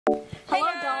Hello,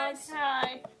 dogs.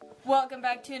 Hi. Welcome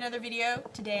back to another video.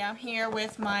 Today I'm here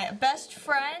with my best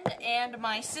friend and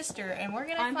my sister, and we're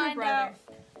gonna find out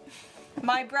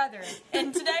my brother.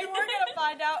 And today we're gonna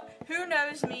find out who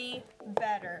knows me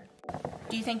better.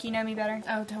 Do you think you know me better?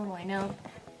 Oh, totally no.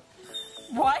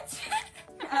 What?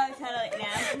 Totally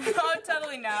no. Oh,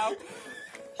 totally no.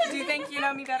 Do you think you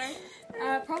know me better?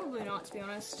 Probably not, to be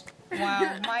honest.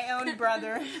 Wow, my own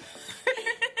brother.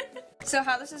 So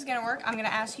how this is gonna work, I'm gonna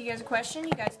ask you guys a question.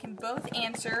 You guys can both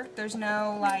answer. There's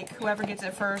no, like, whoever gets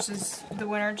it first is the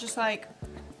winner. Just like,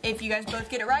 if you guys both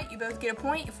get it right, you both get a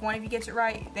point. If one of you gets it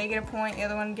right, they get a point. The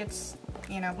other one gets,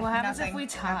 you know, What happens nothing. if we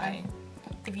tie?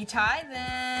 If you tie,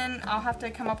 then I'll have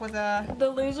to come up with a... The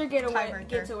loser gets a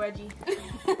wedgie.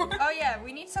 Oh yeah,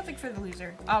 we need something for the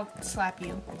loser. I'll slap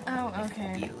you. Oh,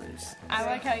 okay. You lose. I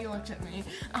like how you looked at me.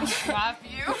 I'll slap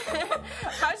you.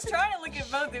 I was trying to look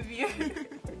at both of you.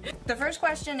 The first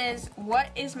question is, what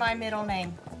is my middle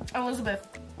name? Elizabeth.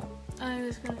 I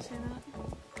was gonna say that.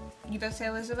 You both say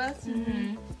Elizabeth?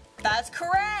 Mm-hmm. That's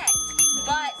correct!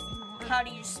 But, how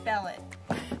do you spell it?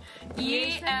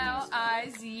 Elizabeth.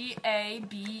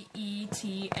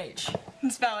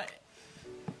 Spell it.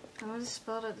 I was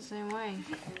spelled it the same way.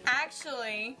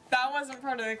 Actually, that wasn't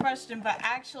part of the question, but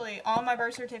actually, on my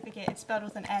birth certificate, it's spelled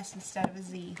with an S instead of a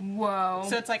Z. Whoa.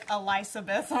 So it's like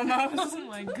Elizabeth almost. Oh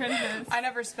my goodness. I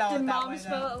never spelled Did it that Mom way,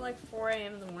 spell it though. at like 4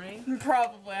 a.m. in the morning?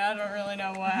 Probably. I don't really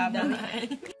know what happened.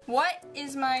 What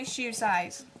is my shoe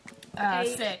size?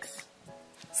 6. 6?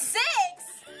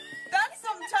 That's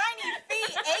some tiny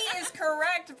feet. 8 is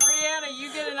correct, Brianna.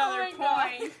 You get another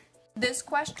point. This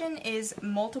question is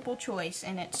multiple choice,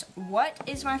 and it's, what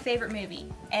is my favorite movie?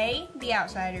 A, The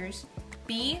Outsiders,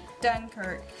 B,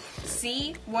 Dunkirk,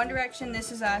 C, One Direction,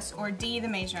 This Is Us, or D, The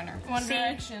Maze Runner? One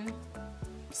Direction.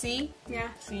 C? Yeah.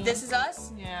 C. This Is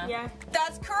Us? Yeah. Yeah.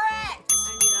 That's correct!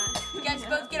 I knew that. You guys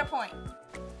both get a point.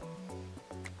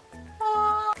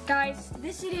 Guys,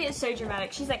 this idiot is so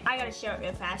dramatic. She's like, I gotta show it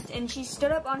real fast. And she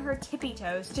stood up on her tippy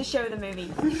toes to show the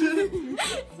movie.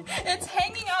 It's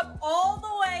hanging up all the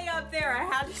way up there. I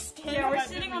had to stand Yeah, on we're my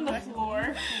sitting tippy on the toes.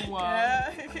 floor. Wow.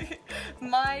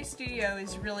 My studio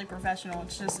is really professional.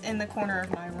 It's just in the corner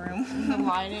of my room. The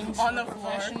lighting's On the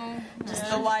professional. Just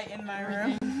the light in my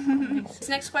room. This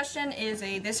next question is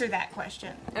a this or that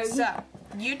question. Okay. So,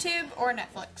 YouTube or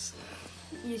Netflix?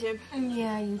 YouTube.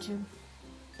 Yeah, YouTube.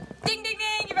 Ding, ding,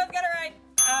 ding! You both got it right.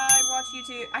 I watch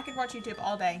YouTube. I could watch YouTube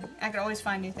all day. I could always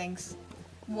find new things.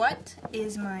 What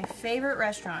is my favorite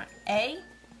restaurant? A,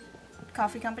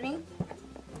 Coffee Company,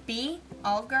 B,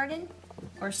 Olive Garden,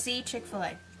 or C,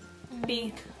 Chick-fil-A?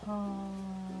 B. I'll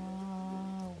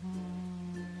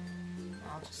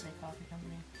just say Coffee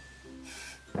Company.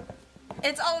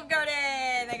 It's Olive Garden!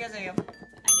 There goes you. I knew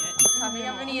it. Coffee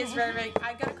Company is very, very...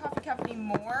 I go to Coffee Company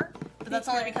more, but that's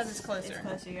only because it's closer. It's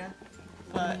closer, yeah.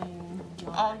 But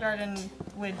Olive Garden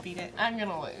would beat it. I'm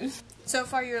gonna lose. So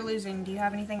far you're losing. Do you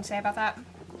have anything to say about that?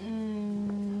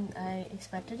 I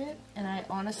expected it, and I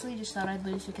honestly just thought I'd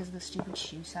lose because of the stupid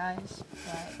shoe size.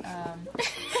 But,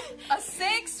 A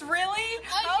 6? Really?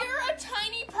 You're a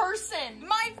tiny person!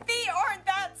 My feet aren't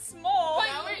that small.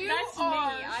 But you That's me.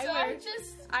 are,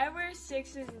 I wear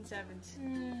 6s and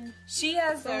 7s. She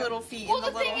has the little feet Well, and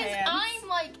the the little thing is, hands. I'm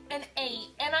like an 8,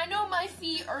 and I know my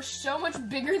feet are so much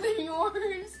bigger than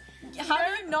yours. How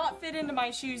do you not fit into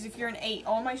my shoes if you're an 8?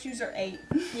 All my shoes are 8.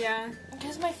 Yeah.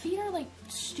 Because my feet are like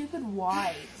stupid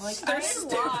wide. Like They're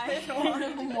stupid. wide.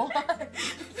 Oh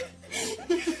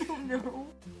no.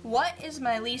 What is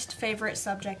my least favorite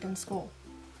subject in school?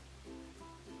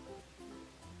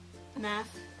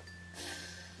 Math.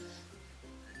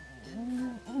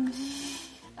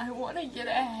 I want to get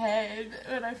ahead,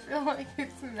 but I feel like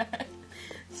it's math.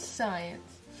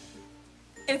 Science.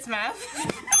 It's math.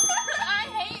 I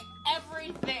hate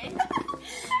everything.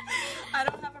 I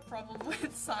don't have a problem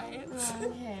with science.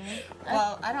 Okay.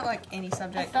 Well, I don't like any I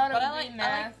subject. thought it but would I like be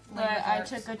math, but I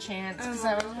arts. took a chance because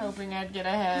I was hoping I'd get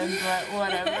ahead, but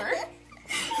whatever.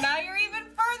 Now you're even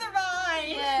further behind.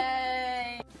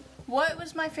 Yay! What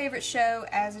was my favorite show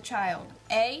as a child?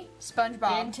 A, SpongeBob.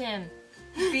 Ben 10.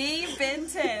 B, Ben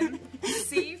 10.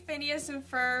 C, Phineas and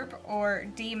Ferb. Or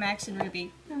D, Max and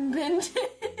Ruby. Ben 10.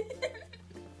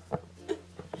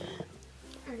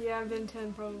 Yeah, I've been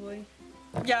 10 probably.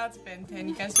 Yeah, it's Ben 10.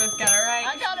 You guys both got it right.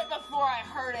 I got it before I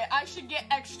heard it. I should get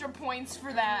extra points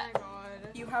for that. Oh my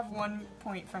god. You have 1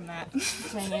 point from that.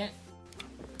 Dang it.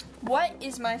 What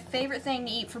is my favorite thing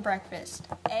to eat for breakfast?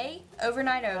 A,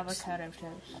 overnight oats. Avocado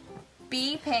toast.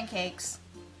 B, pancakes.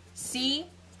 C,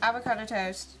 avocado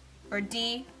toast. or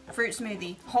D, fruit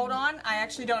smoothie? Hold on, I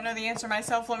actually don't know the answer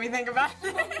myself. Let me think about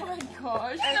it. Oh my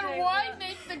gosh. Okay, Then why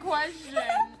make the question?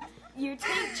 You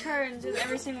take turns with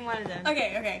every single one of them.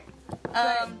 Okay, okay.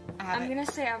 I'm gonna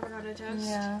say avocado toast.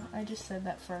 Yeah, I just said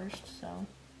that first, so.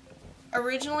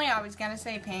 Originally, I was gonna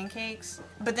say pancakes,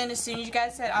 but then as soon as you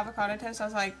guys said avocado toast, I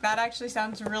was like, that actually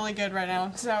sounds really good right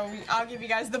now. So I'll give you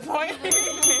guys the point. But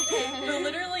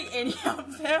literally any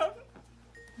of them.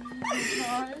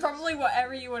 Probably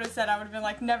whatever you would have said, I would have been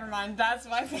like, never mind, that's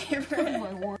my favorite. Oh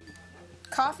my word.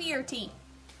 Coffee or tea?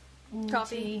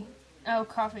 Coffee. Oh,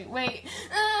 coffee. Wait.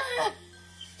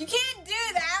 You can't do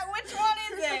that. Which one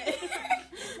is it?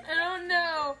 I don't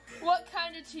know. What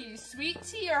kind of tea? Sweet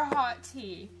tea or hot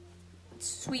tea?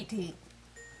 Sweet tea.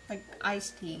 Like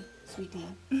iced tea. Sweet tea.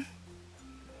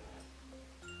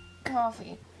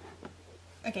 Coffee.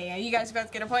 Okay, yeah, you guys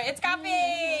both get a point. It's coffee!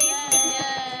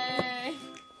 Yay!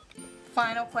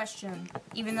 Final question.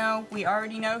 Even though we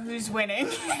already know who's winning.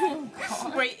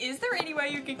 Oh, Wait, is there any way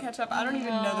you can catch up? I don't even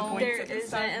know the points There at this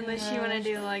isn't, time. unless you want to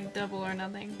do like double or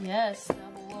nothing. Yes,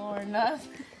 double or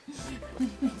nothing.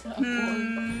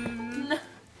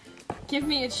 Give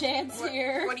me a chance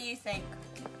here. What do you think?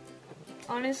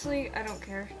 Honestly, I don't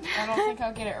care. I don't think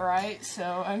I'll get it right,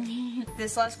 so I mean.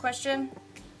 This last question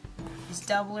is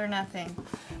double or nothing.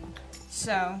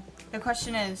 So, the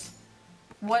question is,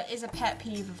 what is a pet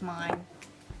peeve of mine?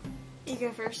 You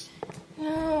go first.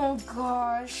 Oh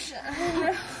gosh.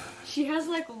 She has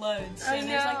like loads, so I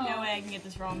there's like know. no way I can get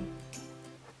this wrong.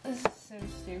 This is so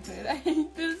stupid. I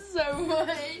hate this so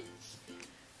much.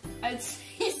 I'd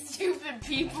say stupid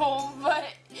people, but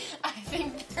I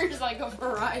think there's like a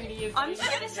variety of I'm things.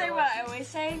 just gonna say what I always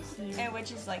say, and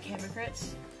which is like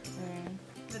hypocrites.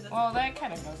 Well, that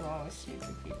kind of goes along with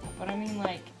stupid people, but I mean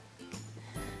like.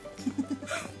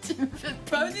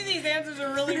 Both of these answers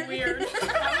are really weird.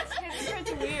 How is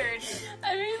hypocrites weird?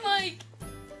 I mean like.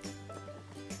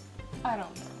 I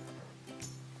don't know.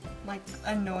 Like,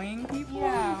 annoying people?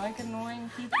 Yeah, like annoying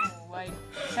people, like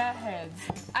fatheads.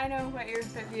 I know what your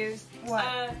pet peeve is.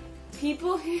 What?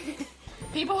 People who.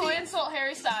 People who insult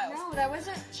Harry Styles. No, that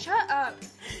wasn't. Shut up.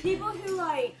 People who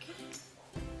like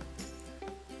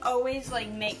always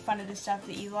like make fun of the stuff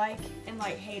that you like and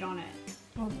like hate on it.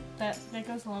 Well, that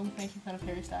goes along with making fun of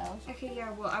Harry Styles. Okay,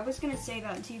 yeah. Well, I was gonna say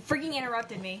that until you freaking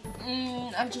interrupted me.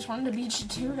 I just wanted to beat you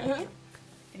to it.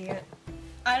 Idiot.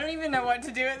 I don't even know what to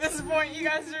do at this point. You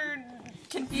guys are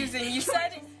confusing. You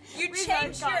said you We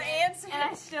changed both your got it, answer. and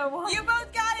I still won. You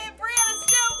both got it. Brianna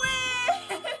still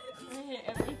wins. I hate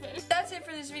everything. That's it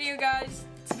for this video, guys.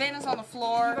 Savannah's on the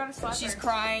floor. You gotta slap She's her.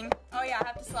 crying. Oh yeah, I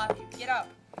have to slap you. Get up.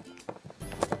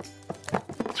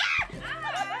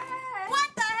 What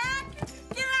the heck?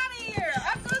 Get out of here!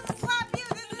 I'm supposed to slap you.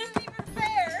 This isn't even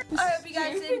fair. I hope you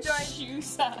guys enjoyed. Shoe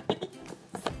size.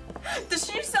 The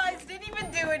shoe size didn't even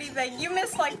do anything. You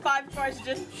missed like 5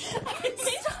 questions.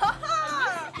 Stop!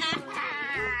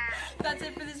 That's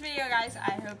it for this video, guys.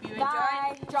 I hope you enjoyed.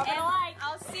 Bye. Drop it a And like.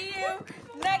 I'll see you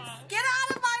next. Get out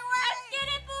of my way! Get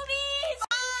it,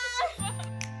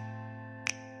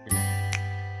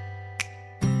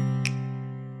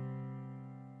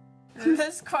 boobies!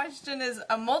 This question is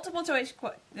a multiple choice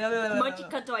question.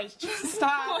 Multiple choice.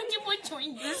 Stop.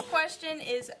 This question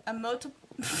is a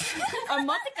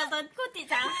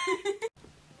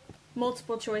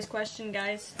Multiple choice question,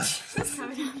 guys.